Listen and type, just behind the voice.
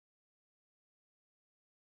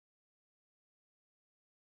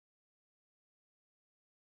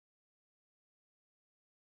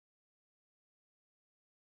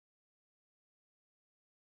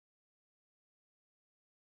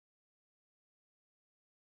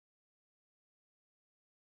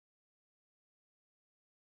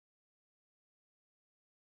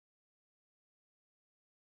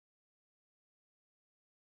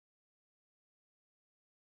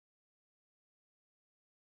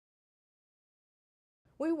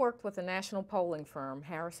We worked with a national polling firm,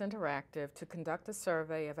 Harris Interactive, to conduct a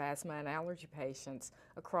survey of asthma and allergy patients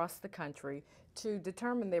across the country to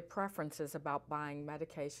determine their preferences about buying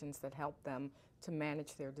medications that help them to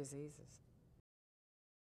manage their diseases.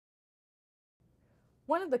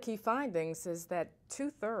 One of the key findings is that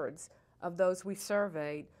 2/3 of those we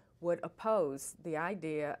surveyed would oppose the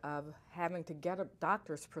idea of having to get a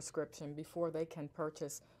doctor's prescription before they can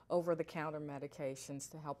purchase over-the-counter medications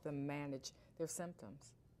to help them manage their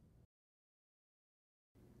symptoms.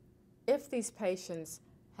 If these patients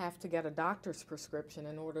have to get a doctor's prescription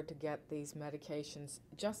in order to get these medications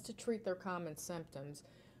just to treat their common symptoms,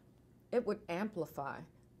 it would amplify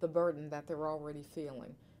the burden that they're already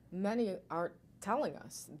feeling. Many are telling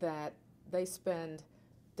us that they spend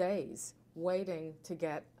days waiting to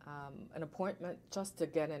get an appointment just to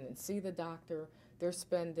get in and see the doctor. They're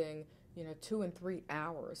spending 2 and 3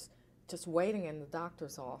 hours just waiting in the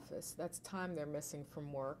doctor's office. That's time they're missing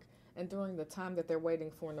from work. And during the time that they're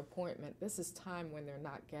waiting for an appointment, this is time when they're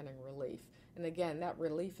not getting relief. And again, that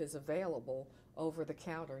relief is available over the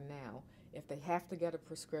counter now. If they have to get a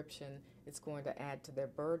prescription, it's going to add to their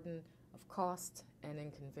burden of cost and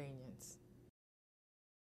inconvenience.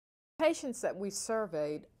 Patients that we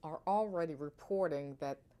surveyed are already reporting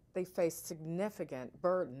that they face significant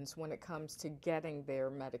burdens when it comes to getting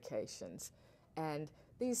their medications. And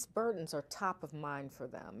these burdens are top of mind for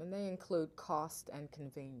them, and they include cost and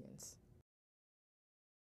convenience.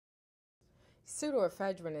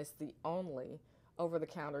 Pseudoephedrine is the only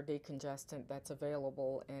over-the-counter decongestant that's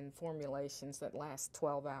available in formulations that last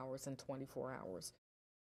 12 hours and 24 hours.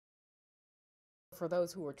 For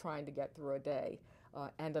those who are trying to get through a day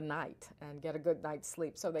and a night and get a good night's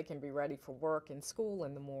sleep so they can be ready for work and school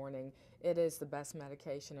in the morning, it is the best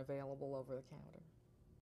medication available over the counter.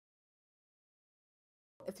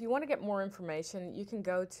 If you want to get more information, you can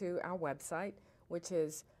go to our website, which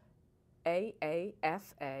is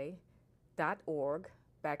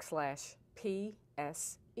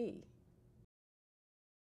aafa.org/PSE.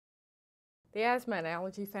 The Asthma and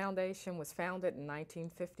Allergy Foundation was founded in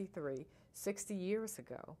 1953, 60 years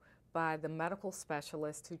ago, by the medical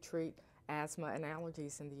specialists who treat asthma and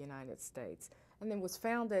allergies in the United States. And it was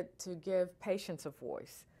founded to give patients a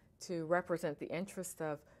voice, to represent the interest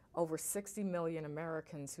of over 60 million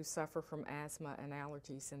Americans who suffer from asthma and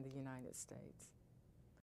allergies in the United States.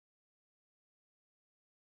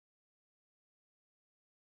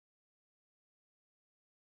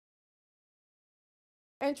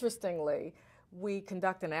 Interestingly, we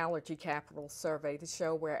conduct an allergy capital survey to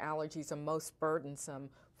show where allergies are most burdensome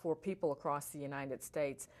for people across the United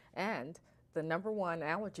States, and the #1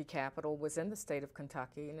 allergy capital was in the state of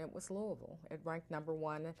Kentucky, and it was Louisville. It ranked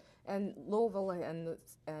 #1, and Louisville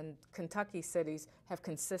and Kentucky cities have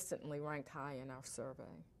consistently ranked high in our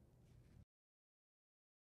survey.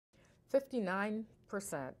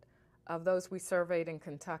 59% of those we surveyed in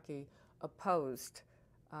Kentucky opposed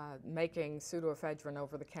making pseudoephedrine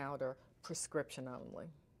over the counter prescription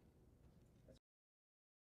only.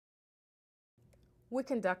 We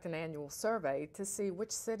conduct an annual survey to see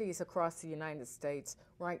which cities across the United States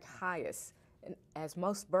rank highest as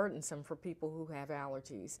most burdensome for people who have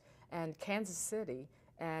allergies. And Kansas City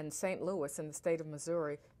and St. Louis in the state of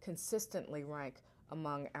Missouri consistently rank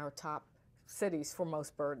among our top cities for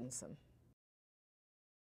most burdensome.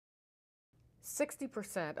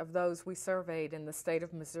 60% of those we surveyed in the state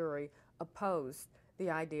of Missouri opposed the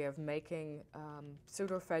idea of making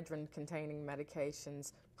pseudoephedrine-containing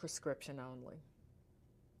medications prescription only.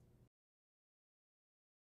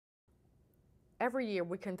 Every year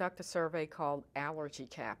we conduct a survey called Allergy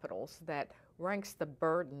Capitals that ranks the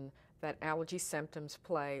burden that allergy symptoms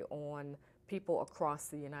play on people across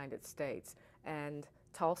the United States. And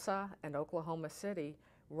Tulsa and Oklahoma City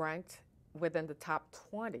ranked within the top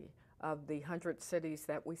 20 of the 100 cities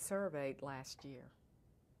that we surveyed last year.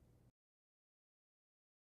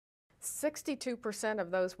 62% of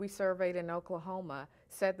those we surveyed in Oklahoma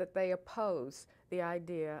said that they oppose the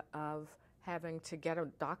idea of having to get a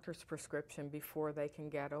doctor's prescription before they can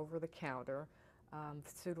get over-the-counter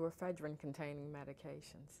pseudoephedrine-containing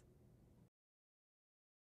medications.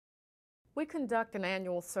 We conduct an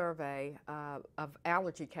annual survey of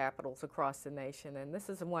allergy capitals across the nation, and this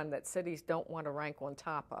is one that cities don't want to rank on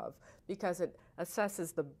top of because it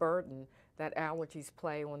assesses the burden that allergies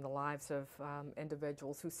play on the lives of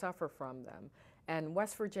individuals who suffer from them. And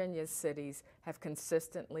West Virginia's cities have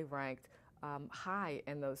consistently ranked high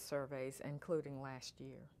in those surveys, including last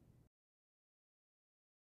year.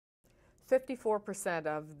 54%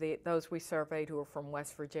 of those we surveyed who are from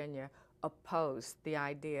West Virginia oppose the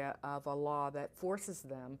idea of a law that forces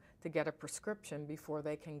them to get a prescription before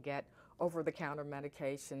they can get over-the-counter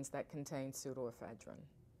medications that contain pseudoephedrine.